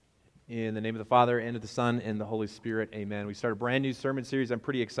In the name of the Father, and of the Son, and the Holy Spirit, amen. We start a brand new sermon series. I'm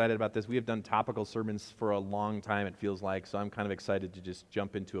pretty excited about this. We have done topical sermons for a long time, it feels like, so I'm kind of excited to just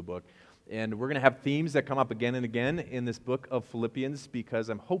jump into a book. And we're going to have themes that come up again and again in this book of Philippians, because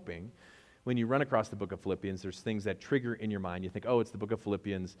I'm hoping when you run across the book of Philippians, there's things that trigger in your mind. You think, oh, it's the book of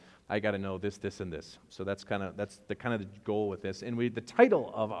Philippians. I got to know this, this, and this. So that's the goal with this. And the title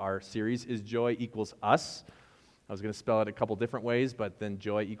of our series is Joy Equals Us. I was going to spell it a couple different ways, but then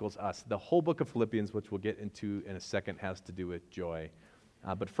joy equals us. The whole book of Philippians, which we'll get into in a second, has to do with joy.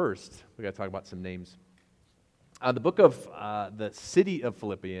 But first, we've got to talk about some names. The book of the city of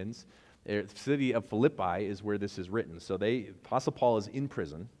Philippians, the city of Philippi is where this is written. So Apostle Paul is in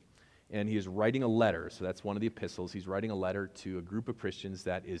prison, and he is writing a letter. So that's one of the epistles. He's writing a letter to a group of Christians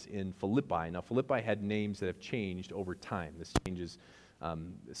that is in Philippi. Now, Philippi had names that have changed over time. This changes.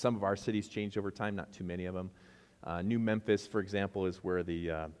 Some of our cities changed over time, not too many of them. New Memphis, for example, is where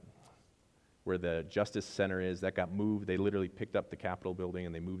the Justice Center is. That got moved. They literally picked up the Capitol building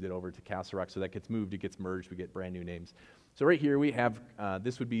and they moved it over to Castle Rock. So that gets moved, it gets merged, we get brand new names. So right here we have,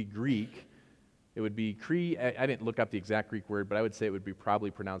 this would be Greek. It would be I didn't look up the exact Greek word, but I would say it would be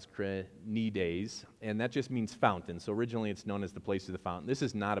probably pronounced Krenides, and that just means fountain. So originally it's known as the place of the fountain. This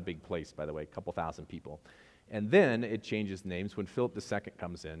is not a big place, by the way, a couple thousand people. And then it changes names. When Philip II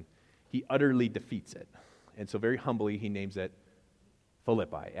comes in, he utterly defeats it. And so very humbly, he names it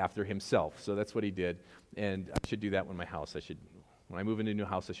Philippi after himself. So that's what he did. And I should do that when when I move into a new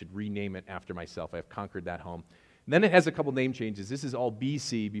house, I should rename it after myself. I have conquered that home. And then it has a couple name changes. This is all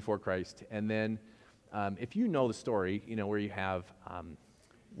BC, before Christ. And then if you know the story, you know where you have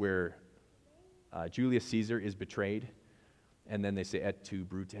where Julius Caesar is betrayed. And then they say, et tu,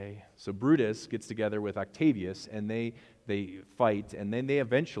 Brute. So Brutus gets together with Octavius, and they fight. And then they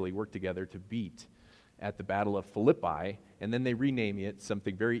eventually work together to beat at the Battle of Philippi, and then they rename it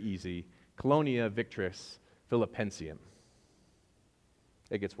something very easy, Colonia Victrix Philippensium.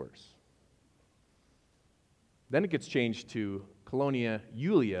 It gets worse. Then it gets changed to Colonia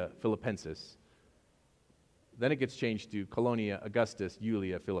Julia Philippensis. Then it gets changed to Colonia Augustus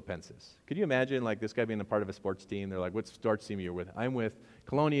Julia Philippensis. Could you imagine like this guy being a part of a sports team? They're like, what sports team are you with? I'm with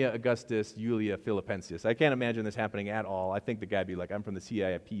Colonia Augustus Julia Philippensis. I can't imagine this happening at all. I think the guy'd be like, I'm from the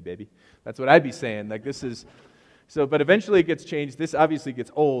CIP, baby. That's what I'd be saying. Like this is... So, but eventually it gets changed. This obviously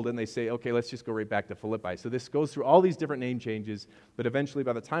gets old, and they say, okay, let's just go right back to Philippi. So this goes through all these different name changes, but eventually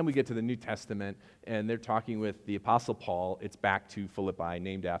by the time we get to the New Testament, and they're talking with the Apostle Paul, it's back to Philippi,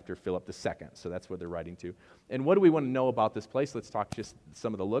 named after Philip II. So that's where they're writing to. And what do we want to know about this place? Let's talk just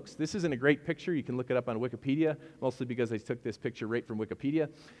some of the looks. This isn't a great picture. You can look it up on Wikipedia, mostly because I took this picture right from Wikipedia.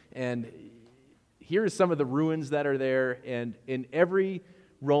 And here's some of the ruins that are there, and in every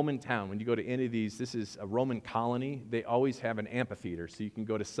Roman town, when you go to any of these, this is a Roman colony, they always have an amphitheater. So you can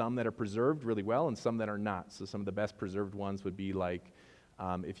go to some that are preserved really well and some that are not. So some of the best preserved ones would be like,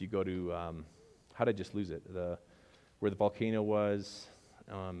 if you go to, how did I just lose it? Where the volcano was,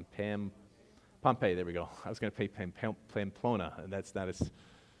 Pompeii, there we go. I was going to say Pamplona, and that's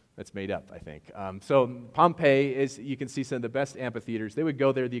made up, I think. So Pompeii is, you can see some of the best amphitheaters. They would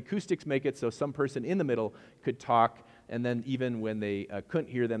go there. The acoustics make it so some person in the middle could talk, and then even when they couldn't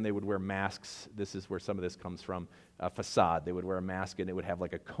hear them, they would wear masks. This is where some of this comes from, facade. They would wear a mask, and it would have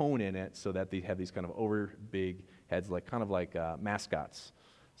like a cone in it so that they have these kind of over big heads, kind of like mascots.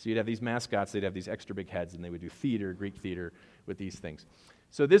 So you'd have these mascots, they'd have these extra big heads, and they would do theater, Greek theater, with these things.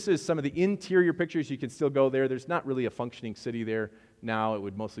 So this is some of the interior pictures. You can still go there. There's not really a functioning city there now. It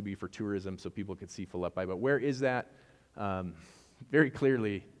would mostly be for tourism so people could see Philippi. But where is that? Very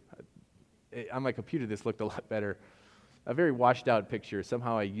clearly, on my computer this looked a lot better. A very washed out picture.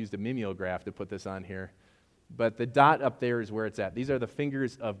 Somehow I used a mimeograph to put this on here. But the dot up there is where it's at. These are the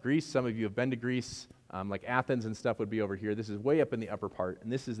fingers of Greece. Some of you have been to Greece. Like Athens and stuff would be over here. This is way up in the upper part.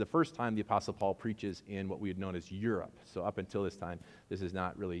 And this is the first time the Apostle Paul preaches in what we had known as Europe. So up until this time, this is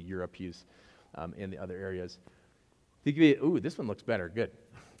not really Europe. He's in the other areas. Ooh, this one looks better. Good.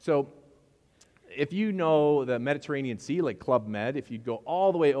 So if you know the Mediterranean Sea, like Club Med, if you go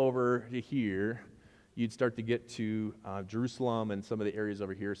all the way over to here, you'd start to get to Jerusalem and some of the areas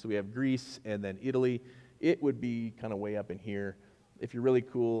over here. So we have Greece and then Italy. It would be kind of way up in here. If you're really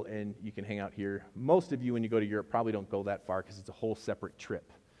cool and you can hang out here. Most of you, when you go to Europe, probably don't go that far because it's a whole separate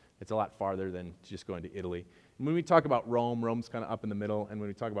trip. It's a lot farther than just going to Italy. And when we talk about Rome, Rome's kind of up in the middle. And when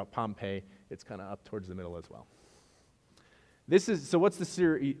we talk about Pompeii, it's kind of up towards the middle as well. So what's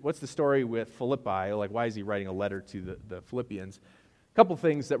the story with Philippi? Like, why is he writing a letter to the Philippians? A couple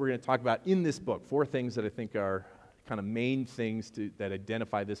things that we're going to talk about in this book. 4 things that I think are kind of main things that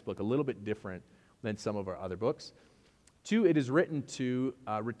identify this book a little bit different than some of our other books. 2, it is written to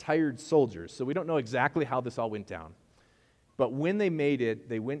retired soldiers. So we don't know exactly how this all went down. But when they made it,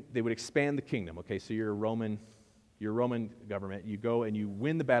 they would expand the kingdom. Okay, so you're a Roman government. You go and you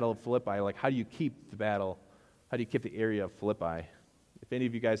win the battle of Philippi. Like, how do you keep the battle? How do you keep the area of Philippi? If any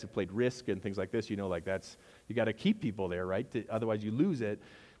of you guys have played Risk and things like this, you know, like you got to keep people there, right? Otherwise you lose it.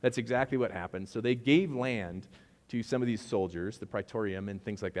 That's exactly what happened. So they gave land to some of these soldiers, the praetorium and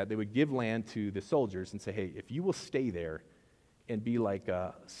things like that. They would give land to the soldiers and say, hey, if you will stay there and be like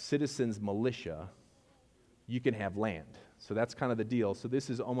a citizens' militia, you can have land. So that's kind of the deal. So this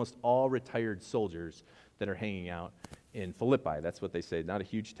is almost all retired soldiers that are hanging out in Philippi. That's what they say. Not a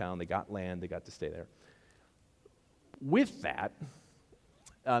huge town. They got land. They got to stay there. With that,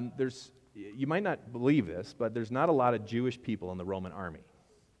 you might not believe this, but there's not a lot of Jewish people in the Roman army.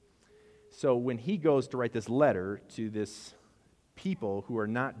 So when he goes to write this letter to this people who are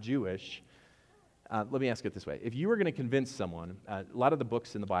not Jewish, let me ask it this way. If you were going to convince someone, a lot of the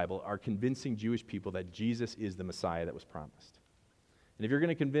books in the Bible are convincing Jewish people that Jesus is the Messiah that was promised. And if you're going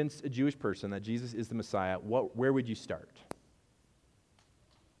to convince a Jewish person that Jesus is the Messiah, where would you start?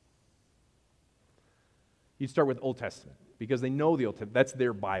 You'd start with Old Testament, because they know the Old Testament. That's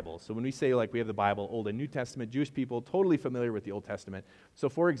their Bible. So when we say, like, we have the Bible, Old and New Testament, Jewish people totally familiar with the Old Testament. So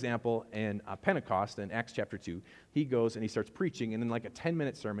for example, in Pentecost, in Acts chapter 2, he goes and he starts preaching, and in like a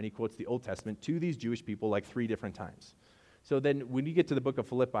 10-minute sermon, he quotes the Old Testament to these Jewish people like 3 different times. So then when you get to the book of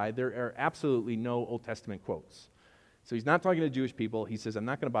Philippi, there are absolutely no Old Testament quotes. So he's not talking to Jewish people. He says, I'm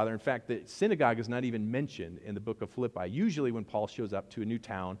not going to bother. In fact, the synagogue is not even mentioned in the book of Philippi. Usually when Paul shows up to a new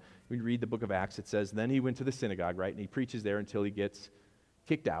town, when you read the book of Acts, it says, then he went to the synagogue, right? And he preaches there until he gets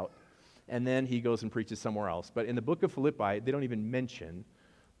kicked out. And then he goes and preaches somewhere else. But in the book of Philippi, they don't even mention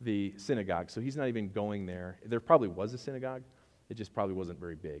the synagogue. So he's not even going there. There probably was a synagogue. It just probably wasn't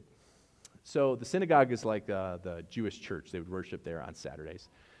very big. So the synagogue is like the Jewish church. They would worship there on Saturdays.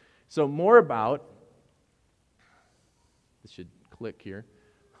 So more about... This should click here.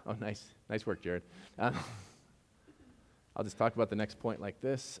 Oh, nice work, Jared. I'll just talk about the next point like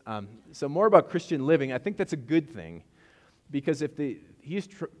this. So more about Christian living. I think that's a good thing, because if he's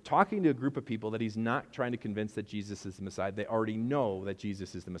talking to a group of people that he's not trying to convince that Jesus is the Messiah, they already know that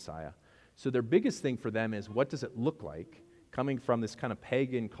Jesus is the Messiah. So their biggest thing for them is, what does it look like coming from this kind of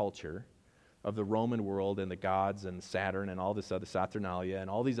pagan culture of the Roman world and the gods and Saturn and all this other Saturnalia and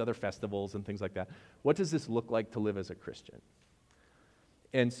all these other festivals and things like that? What does this look like to live as a Christian?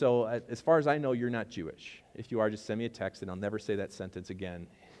 And so as far as I know, you're not Jewish. If you are, just send me a text, and I'll never say that sentence again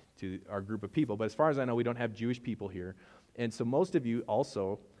to our group of people. But as far as I know, we don't have Jewish people here. And so most of you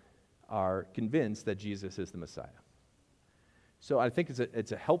also are convinced that Jesus is the Messiah. So I think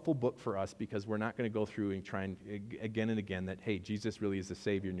it's a helpful book for us, because we're not going to go through and try and again and again that, hey, Jesus really is the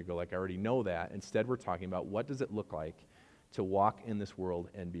Savior, and you go like, I already know that. Instead, we're talking about, what does it look like to walk in this world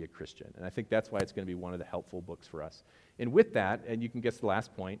and be a Christian? And I think that's why it's going to be one of the helpful books for us. And with that, and you can guess the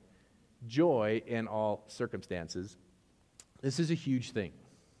last point, joy in all circumstances. This is a huge thing.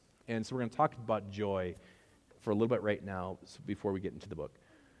 And so we're going to talk about joy for a little bit right now before we get into the book.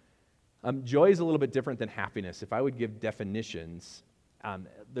 Joy is a little bit different than happiness. If I would give definitions,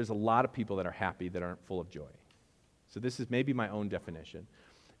 there's a lot of people that are happy that aren't full of joy. So this is maybe my own definition.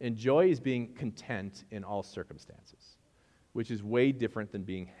 And joy is being content in all circumstances, which is way different than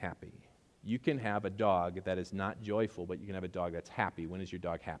being happy. You can have a dog that is not joyful, but you can have a dog that's happy. When is your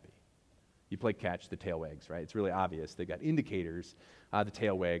dog happy? You play catch, the tail wags, right? It's really obvious. They've got indicators. The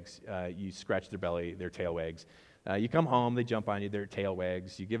tail wags. You scratch their belly, their tail wags. You come home, they jump on you, their tail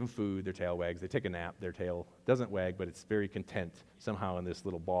wags. You give them food, their tail wags. They take a nap, their tail doesn't wag, but it's very content somehow in this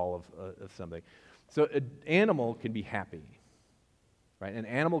little ball of something. So an animal can be happy, right? An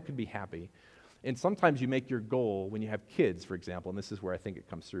animal can be happy. And sometimes you make your goal, when you have kids, for example, and this is where I think it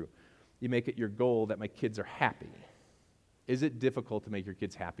comes through, you make it your goal that my kids are happy. Is it difficult to make your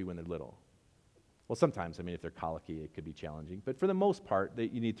kids happy when they're little? Well, sometimes, if they're colicky, it could be challenging. But for the most part,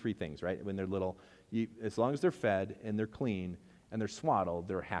 you need 3 things, right? When they're little, as long as they're fed and they're clean and they're swaddled,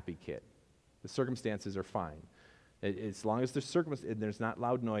 they're a happy kid. The circumstances are fine. As long as there's not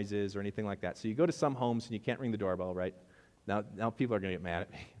loud noises or anything like that. So you go to some homes and you can't ring the doorbell, right? Now people are going to get mad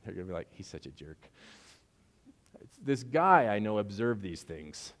at me. They're going to be like, he's such a jerk. This guy I know observed these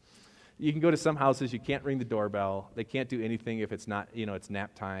things. You can go to some houses, you can't ring the doorbell. They can't do anything if it's not, it's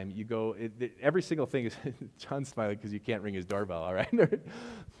nap time. You go, every single thing is, John's smiling because you can't ring his doorbell, all right?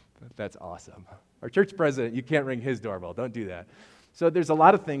 That's awesome. Our church president, you can't ring his doorbell. Don't do that. So there's a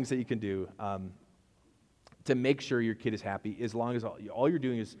lot of things that you can do to make sure your kid is happy, as long as all you're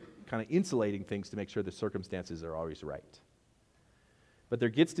doing is kind of insulating things to make sure the circumstances are always right. But there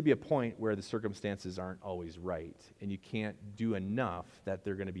gets to be a point where the circumstances aren't always right, and you can't do enough that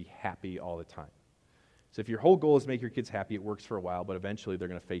they're going to be happy all the time. So if your whole goal is to make your kids happy, it works for a while, but eventually they're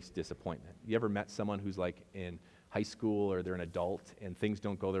going to face disappointment. You ever met someone who's like in high school or they're an adult and things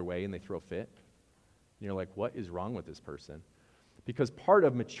don't go their way and they throw a fit? And you're like, what is wrong with this person? Because part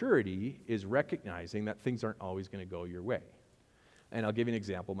of maturity is recognizing that things aren't always going to go your way. And I'll give you an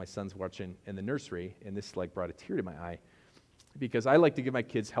example. My son's watching in the nursery, and this like brought a tear to my eye, because I like to give my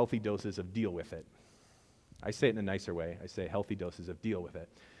kids healthy doses of deal with it. I say it in a nicer way. I say healthy doses of deal with it.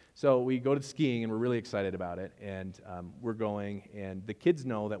 So we go to skiing, and we're really excited about it, and we're going, and the kids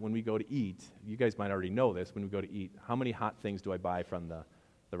know that when we go to eat, you guys might already know this, when we go to eat, how many hot things do I buy from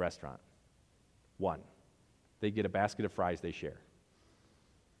the restaurant? One. They get a basket of fries they share.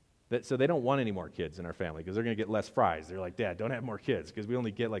 So they don't want any more kids in our family because they're going to get less fries. They're like, Dad, don't have more kids because we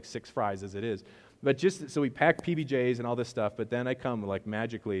only get like 6 fries as it is. But so we pack PBJs and all this stuff, but then I come like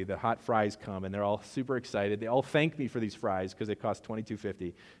magically, the hot fries come, and they're all super excited. They all thank me for these fries because they cost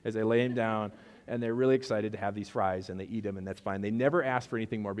 $22.50 as I lay them down, and they're really excited to have these fries, and they eat them, and that's fine. They never ask for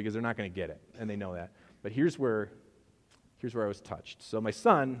anything more because they're not going to get it, and they know that. But here's where I was touched. So my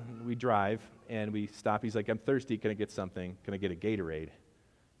son, we drive, and we stop. He's like, I'm thirsty. Can I get something? Can I get a Gatorade?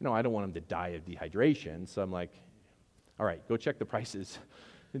 No, I don't want him to die of dehydration. So I'm like, all right, go check the prices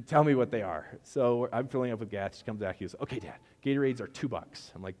and tell me what they are. So I'm filling up with gas. He comes back. He goes, okay, Dad, Gatorades are $2.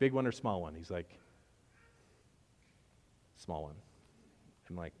 I'm like, big one or small one? He's like, small one.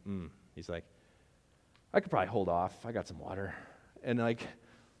 I'm like, He's like, I could probably hold off. I got some water. And like,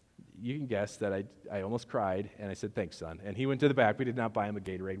 you can guess that I almost cried, and I said, thanks, son. And he went to the back. We did not buy him a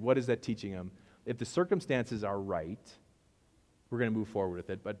Gatorade. What is that teaching him? If the circumstances are right, we're going to move forward with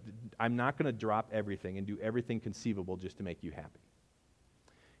it, but I'm not going to drop everything and do everything conceivable just to make you happy.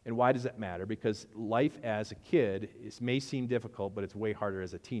 And why does that matter? Because life as a kid may seem difficult, but it's way harder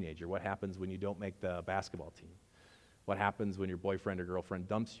as a teenager. What happens when you don't make the basketball team? What happens when your boyfriend or girlfriend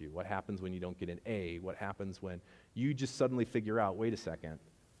dumps you? What happens when you don't get an A? What happens when you just suddenly figure out, wait a second,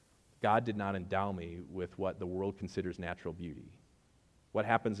 God did not endow me with what the world considers natural beauty? What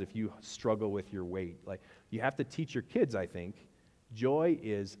happens if you struggle with your weight? Like, you have to teach your kids, I think, joy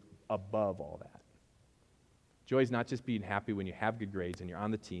is above all that. Joy is not just being happy when you have good grades and you're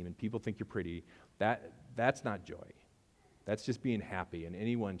on the team and people think you're pretty. That's not joy. That's just being happy, and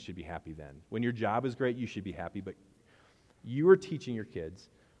anyone should be happy then. When your job is great, you should be happy, but you are teaching your kids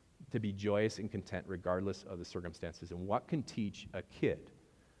to be joyous and content regardless of the circumstances. And what can teach a kid?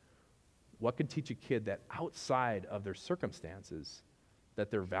 What can teach a kid that outside of their circumstances, that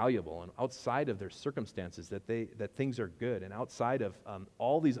they're valuable, and outside of their circumstances, that things are good, and outside of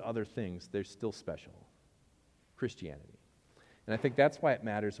all these other things, they're still special? Christianity. And I think that's why it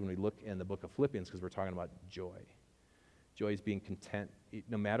matters when we look in the book of Philippians, because we're talking about joy. Joy is being content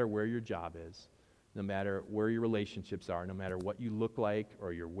no matter where your job is, no matter where your relationships are, no matter what you look like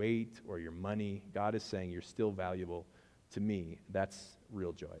or your weight or your money. God is saying you're still valuable to me. That's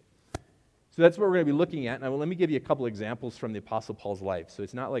real joy. So that's what we're going to be looking at. Now, let me give you a couple examples from the Apostle Paul's life. So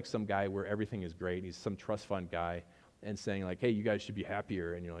it's not like some guy where everything is great. He's some trust fund guy and saying like, hey, you guys should be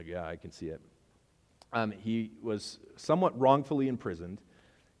happier. And you're like, yeah, I can see it. He was somewhat wrongfully imprisoned.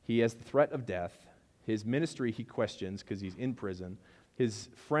 He has the threat of death. His ministry he questions because he's in prison. His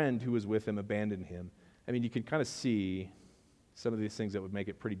friend who was with him abandoned him. I mean, you can kind of see some of these things that would make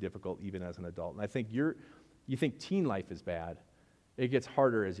it pretty difficult even as an adult. And I think you think teen life is bad. It gets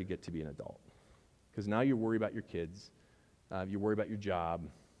harder as you get to be an adult, because now you worry about your kids, you worry about your job,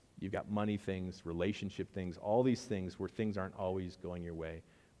 you've got money things, relationship things, all these things where things aren't always going your way.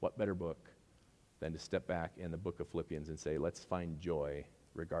 What better book than to step back in the book of Philippians and say, let's find joy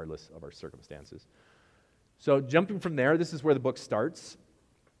regardless of our circumstances. So jumping from there, this is where the book starts.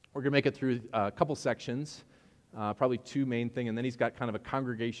 We're going to make it through a couple sections. Probably 2 main things, and then he's got kind of a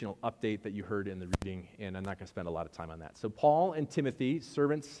congregational update that you heard in the reading, and I'm not going to spend a lot of time on that. So Paul and Timothy,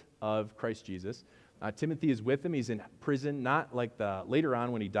 servants of Christ Jesus. Timothy is with him. He's in prison, not like later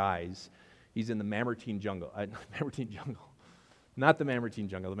on when he dies, he's in the Mamertine jungle. Not the Mamertine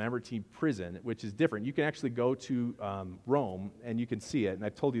jungle, the Mamertine prison, which is different. You can actually go to Rome, and you can see it, and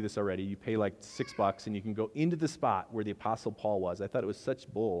I've told you this already. You pay like $6, and you can go into the spot where the Apostle Paul was. I thought it was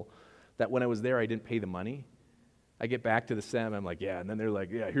such bull that when I was there, I didn't pay the money. I get back to the SEM, I'm like, yeah, and then they're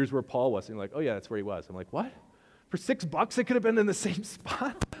like, yeah, here's where Paul was. And they're like, oh yeah, that's where he was. I'm like, what? For $6, it could have been in the same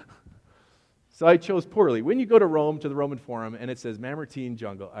spot? So I chose poorly. When you go to Rome, to the Roman Forum, and it says Mamertine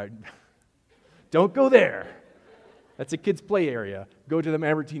jungle, don't go there. That's a kid's play area. Go to the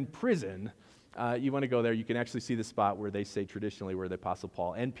Mamertine prison. You want to go there, you can actually see the spot where they say traditionally where the Apostle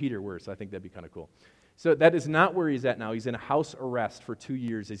Paul and Peter were, so I think that'd be kind of cool. So that is not where he's at now. He's in a house arrest for 2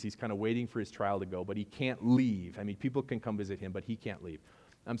 years as he's kind of waiting for his trial to go, but he can't leave. I mean, people can come visit him, but he can't leave.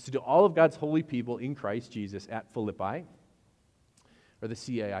 So to all of God's holy people in Christ Jesus at Philippi, or the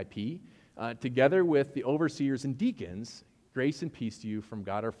CAIP, together with the overseers and deacons, grace and peace to you from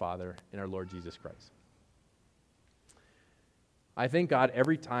God our Father and our Lord Jesus Christ. I thank God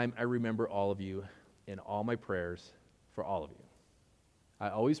every time I remember all of you in all my prayers for all of you. I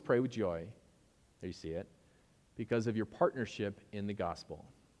always pray with joy, there you see it, because of your partnership in the gospel.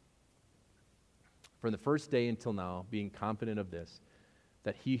 From the first day until now, being confident of this,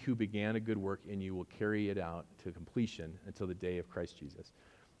 that he who began a good work in you will carry it out to completion until the day of Christ Jesus.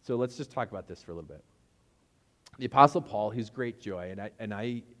 So let's just talk about this for a little bit. The Apostle Paul, his great joy, and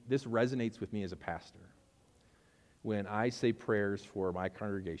I this resonates with me as a pastor. When I say prayers for my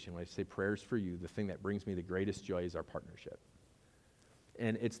congregation, when I say prayers for you, the thing that brings me the greatest joy is our partnership.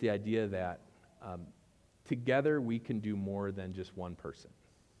 And it's the idea that together we can do more than just one person.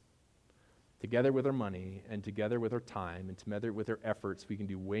 Together with our money, and together with our time, and together with our efforts, we can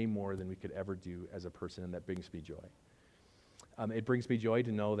do way more than we could ever do as a person, and that brings me joy. It brings me joy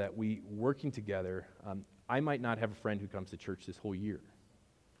to know that we, working together, I might not have a friend who comes to church this whole year,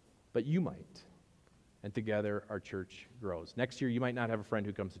 but you might. And together our church grows. Next year you might not have a friend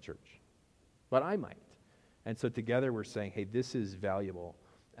who comes to church, but I might. And so together we're saying, hey, this is valuable.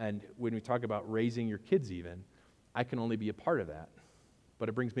 And when we talk about raising your kids even, I can only be a part of that. But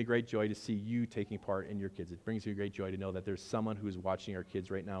it brings me great joy to see you taking part in your kids. It brings me great joy to know that there's someone who's watching our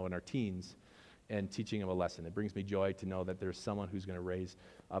kids right now and our teens and teaching them a lesson. It brings me joy to know that there's someone who's going to raise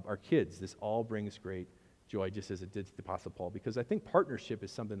up our kids. This all brings great joy, just as it did to the Apostle Paul, because I think partnership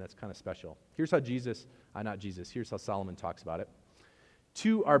is something that's kind of special. Here's how here's how Solomon talks about it.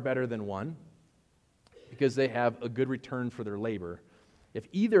 Two are better than one because they have a good return for their labor. If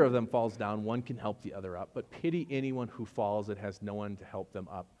either of them falls down, one can help the other up, but pity anyone who falls that has no one to help them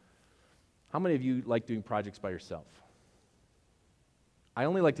up. How many of you like doing projects by yourself? I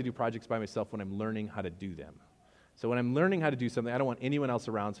only like to do projects by myself when I'm learning how to do them. So when I'm learning how to do something, I don't want anyone else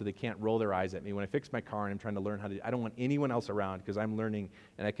around so they can't roll their eyes at me. When I fix my car and I'm trying to learn how to I don't want anyone else around because I'm learning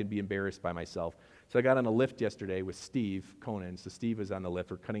and I can be embarrassed by myself. So I got on a lift yesterday with Steve Conan. So Steve was on the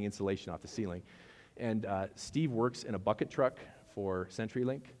lift. We're cutting insulation off the ceiling. And Steve works in a bucket truck for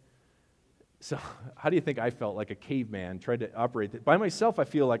CenturyLink. So how do you think I felt like a caveman tried to operate it? By myself, I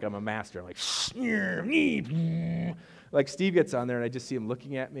feel like I'm a master. I'm like Steve gets on there and I just see him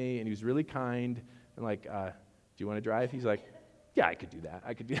looking at me and he was really kind. And like, do you want to drive? He's like, yeah, I could do that.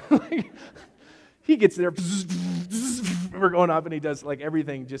 I could do that. He gets there, we're going up, and he does like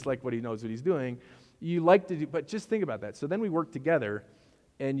everything just like what he knows what he's doing. You like to do, but just think about that. So then we work together,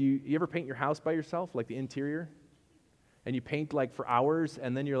 and you ever paint your house by yourself, like the interior? And you paint like for hours,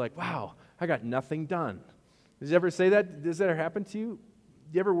 and then you're like, wow, I got nothing done. Does you ever say that? Does that ever happen to you?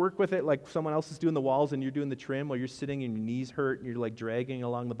 Do you ever work with it like someone else is doing the walls and you're doing the trim while you're sitting and your knees hurt and you're like dragging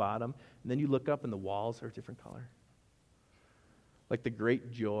along the bottom, and then you look up and the walls are a different color? Like the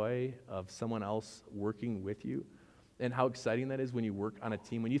great joy of someone else working with you and how exciting that is when you work on a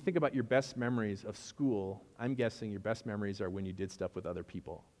team. When you think about your best memories of school, I'm guessing your best memories are when you did stuff with other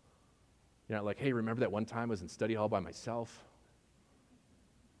people. You're not like, hey, remember that one time I was in study hall by myself?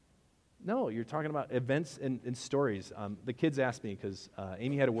 No, you're talking about events and stories. The kids asked me, because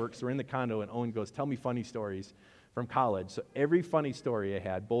Amy had to work, so we're in the condo, and Owen goes, tell me funny stories from college. So every funny story I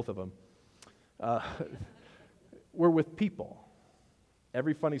had, both of them, were with people.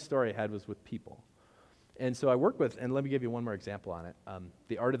 Every funny story I had was with people. And so I work with, and let me give you one more example on it,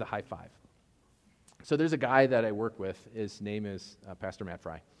 the art of the high five. So there's a guy that I work with. His name is Pastor Matt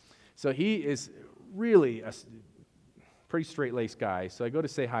Fry. So he is really a pretty straight-laced guy. So I go to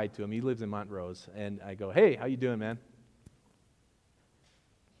say hi to him. He lives in Montrose. And I go, hey, how you doing, man?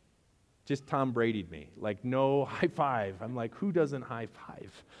 Just Tom Brady'd me. Like, no high five. I'm like, who doesn't high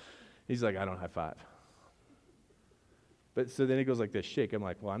five? He's like, I don't high five. But so then he goes like this, shake. I'm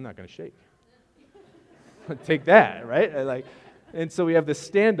like, well, I'm not going to shake. Take that, right? And so we have this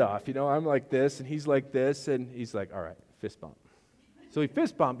standoff. You know, I'm like this, and he's like this, and he's like, all right, fist bump. So we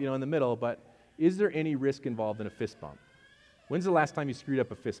fist bump, in the middle, but is there any risk involved in a fist bump? When's the last time you screwed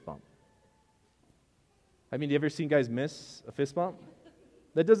up a fist bump? I mean, do you ever seen guys miss a fist bump?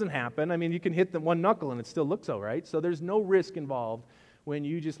 That doesn't happen. I mean, you can hit the one knuckle and it still looks all right. So there's no risk involved when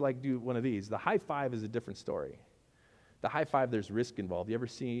you just like do one of these. The high five is a different story. The high five, there's risk involved. You ever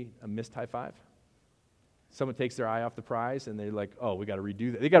see a missed high five? Someone takes their eye off the prize and they're like, oh, we got to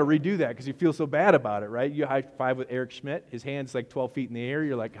redo that. They got to redo that because you feel so bad about it, right? You high five with Eric Schmidt. His hand's like 12 feet in the air.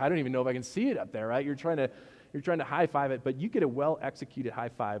 You're like, I don't even know if I can see it up there, right? You're trying to high five it, but you get a well-executed high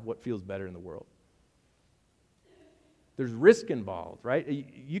five, what feels better in the world? There's risk involved, right?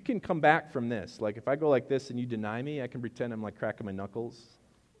 You can come back from this. Like if I go like this and you deny me, I can pretend I'm like cracking my knuckles.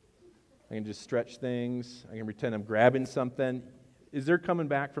 I can just stretch things. I can pretend I'm grabbing something. Is there coming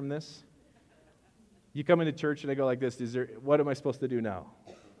back from this? You come into church and I go like this, what am I supposed to do now?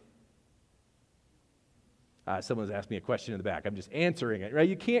 Someone's asked me a question in the back. I'm just answering it, right?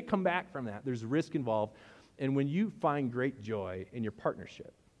 You can't come back from that. There's risk involved. And when you find great joy in your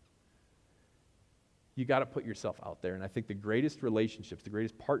partnership, you got to put yourself out there. And I think the greatest relationships, the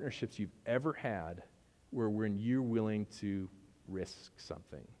greatest partnerships you've ever had were when you're willing to risk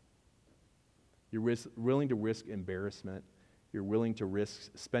something. You're willing to risk embarrassment. You're willing to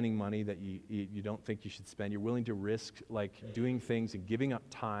risk spending money that you don't think you should spend. You're willing to risk like doing things and giving up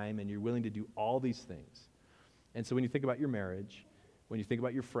time, and you're willing to do all these things. And so when you think about your marriage, when you think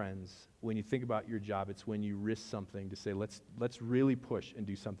about your friends, when you think about your job, it's when you risk something to say, let's really push and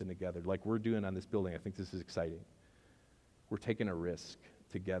do something together, like we're doing on this building. I think this is exciting. We're taking a risk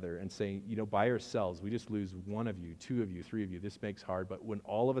together and saying, by ourselves, we just lose one of you, two of you, three of you. This makes hard, but when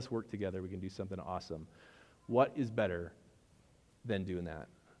all of us work together, we can do something awesome. What is better than doing that?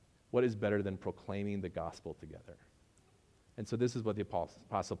 What is better than proclaiming the gospel together? And so this is what the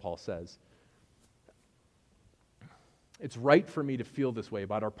Apostle Paul says. It's right for me to feel this way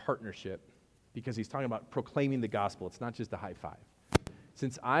about our partnership because he's talking about proclaiming the gospel. It's not just a high five.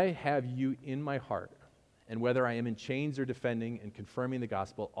 Since I have you in my heart, and whether I am in chains or defending and confirming the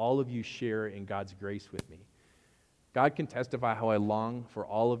gospel, all of you share in God's grace with me. God can testify how I long for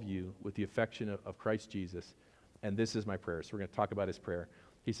all of you with the affection of Christ Jesus, and this is my prayer. So we're going to talk about his prayer.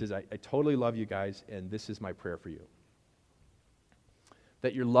 He says, I totally love you guys, and this is my prayer for you.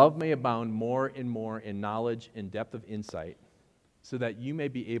 That your love may abound more and more in knowledge and depth of insight, so that you may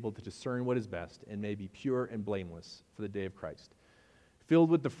be able to discern what is best and may be pure and blameless for the day of Christ, filled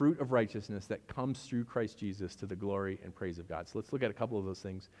with the fruit of righteousness that comes through Christ Jesus to the glory and praise of God. So let's look at a couple of those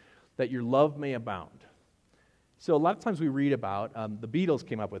things. That your love may abound. So a lot of times we read about, the Beatles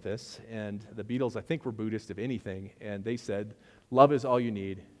came up with this, and the Beatles, I think, were Buddhist, if anything, and they said, love is all you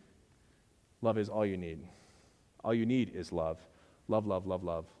need. Love is all you need. All you need is love. Love, love, love,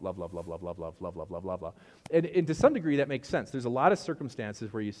 love, love, love, love, love, love, love, love, love, love, love, love. And to some degree, that makes sense. There's a lot of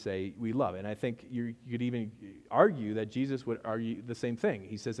circumstances where you say we love, and I think you could even argue that Jesus would argue the same thing.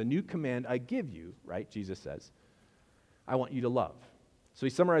 He says, a new command I give you, right? Jesus says, I want you to love. So he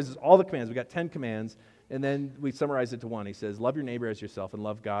summarizes all the commands. We got 10 commands, and then we summarize it to one. He says, love your neighbor as yourself and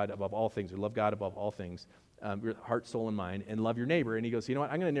love God above all things, or love God above all things, your heart, soul, and mind, and love your neighbor. And he goes, you know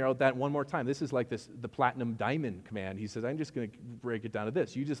what, I'm going to narrow that one more time. This is like the platinum diamond command. He says, I'm just going to break it down to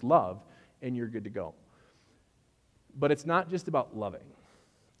this. You just love, and you're good to go. But it's not just about loving.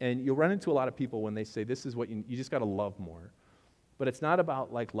 And you'll run into a lot of people when they say, this is what you just got to love more. But it's not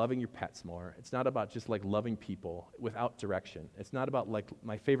about like loving your pets more. It's not about just like loving people without direction. It's not about like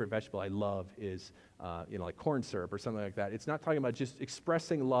my favorite vegetable I love is like corn syrup or something like that. It's not talking about just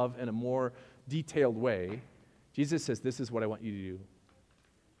expressing love in a more detailed way. Jesus says, this is what I want you to do.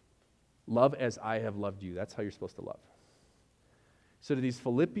 Love as I have loved you. That's how you're supposed to love. So to these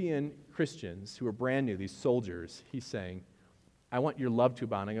Philippian Christians who are brand new, these soldiers, he's saying, I want your love to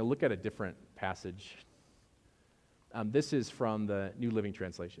abound. I'm going to look at a different passage. This is from the New Living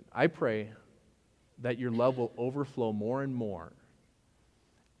Translation. I pray that your love will overflow more and more,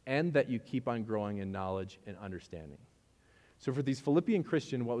 and that you keep on growing in knowledge and understanding. So for these Philippian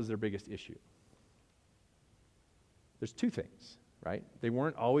Christians, what was their biggest issue? There's two things, right? They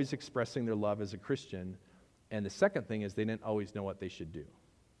weren't always expressing their love as a Christian, and the second thing is they didn't always know what they should do.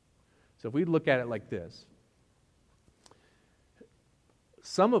 So if we look at it like this,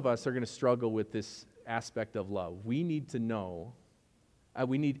 some of us are going to struggle with this aspect of love. We need to know,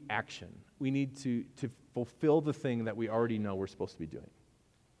 we need action. We need to fulfill the thing that we already know we're supposed to be doing.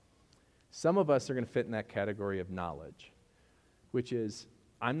 Some of us are going to fit in that category of knowledge, which is,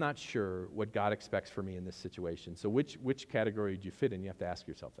 I'm not sure what God expects for me in this situation. So which category do you fit in? You have to ask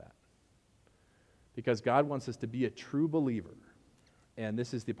yourself that. Because God wants us to be a true believer. And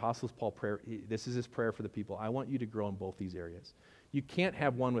this is the Apostle Paul's prayer. This is his prayer for the people. I want you to grow in both these areas. You can't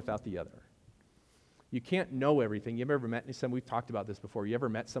have one without the other. You can't know everything. You ever met someone, we've talked about this before, you ever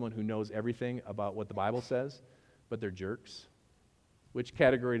met someone who knows everything about what the Bible says, but they're jerks? Which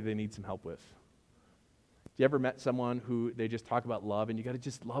category do they need some help with? You ever met someone who they just talk about love and you got to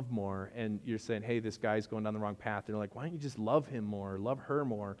just love more, and you're saying, hey, this guy's going down the wrong path, and they're like, why don't you just love him more, love her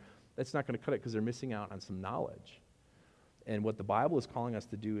more? That's not going to cut it because they're missing out on some knowledge. And what the Bible is calling us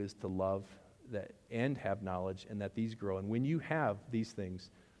to do is to love that and have knowledge, and that these grow. And when you have these things,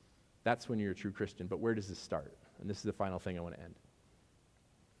 that's when you're a true Christian. But where does this start? And this is the final thing I want to end.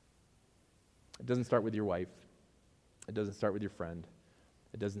 It doesn't start with your wife. It doesn't start with your friend.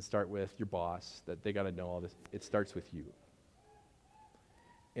 It doesn't start with your boss, that they got to know all this. It starts with you.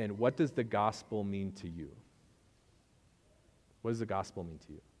 And what does the gospel mean to you? What does the gospel mean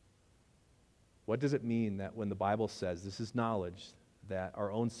to you? What does it mean that when the Bible says this is knowledge, that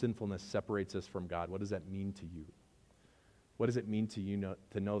our own sinfulness separates us from God? What does that mean to you? What does it mean to you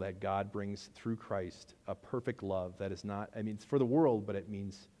to know that God brings through Christ a perfect love that is not, it's for the world, but it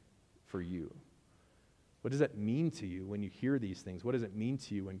means for you? What does that mean to you when you hear these things? What does it mean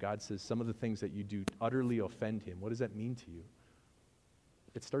to you when God says some of the things that you do utterly offend him? What does that mean to you?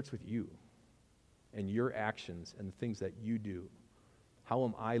 It starts with you and your actions and the things that you do. How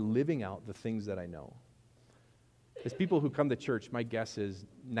am I living out the things that I know? As people who come to church, my guess is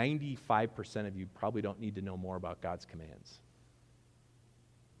 95% of you probably don't need to know more about God's commands.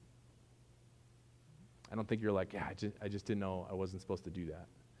 I don't think you're like, yeah, I just didn't know I wasn't supposed to do that.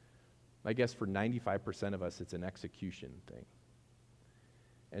 My guess for 95% of us, it's an execution thing.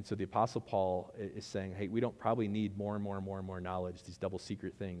 And so the Apostle Paul is saying, hey, we don't probably need more and more and more and more knowledge, these double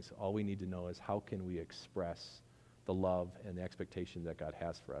secret things. All we need to know is how can we express the love and the expectation that God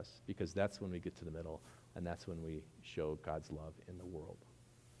has for us, because that's when we get to the middle, and that's when we show God's love in the world.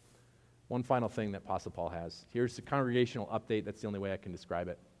 One final thing that Apostle Paul has. Here's the congregational update. That's the only way I can describe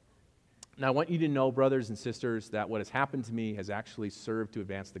it. Now, I want you to know, brothers and sisters, that what has happened to me has actually served to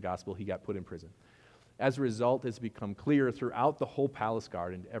advance the gospel. He got put in prison. As a result, it's become clear throughout the whole palace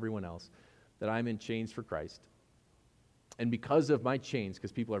guard and to everyone else that I'm in chains for Christ. And because of my chains,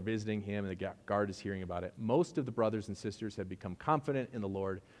 because people are visiting him and the guard is hearing about it, most of the brothers and sisters have become confident in the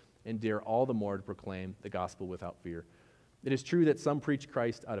Lord and dare all the more to proclaim the gospel without fear. It is true that some preach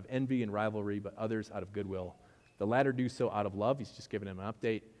Christ out of envy and rivalry, but others out of goodwill. The latter do so out of love. He's just giving him an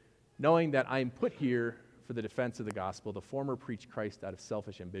update. Knowing that I am put here for the defense of the gospel, the former preach Christ out of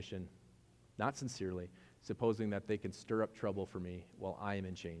selfish ambition, not sincerely, supposing that they can stir up trouble for me while I am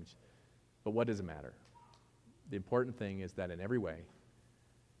in chains. But what does it matter? The important thing is that in every way,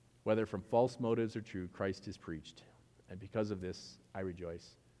 whether from false motives or true, Christ is preached. And because of this, I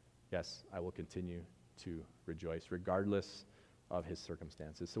rejoice. Yes, I will continue to rejoice, regardless of his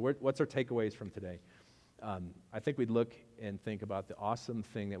circumstances. So what's our takeaways from today? I think we'd look and think about the awesome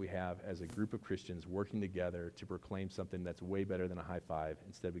thing that we have as a group of Christians working together to proclaim something that's way better than a high five.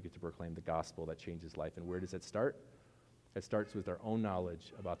 Instead, we get to proclaim the gospel that changes life. And where does it start? It starts with our own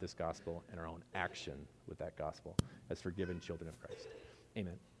knowledge about this gospel and our own action with that gospel as forgiven children of Christ.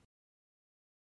 Amen.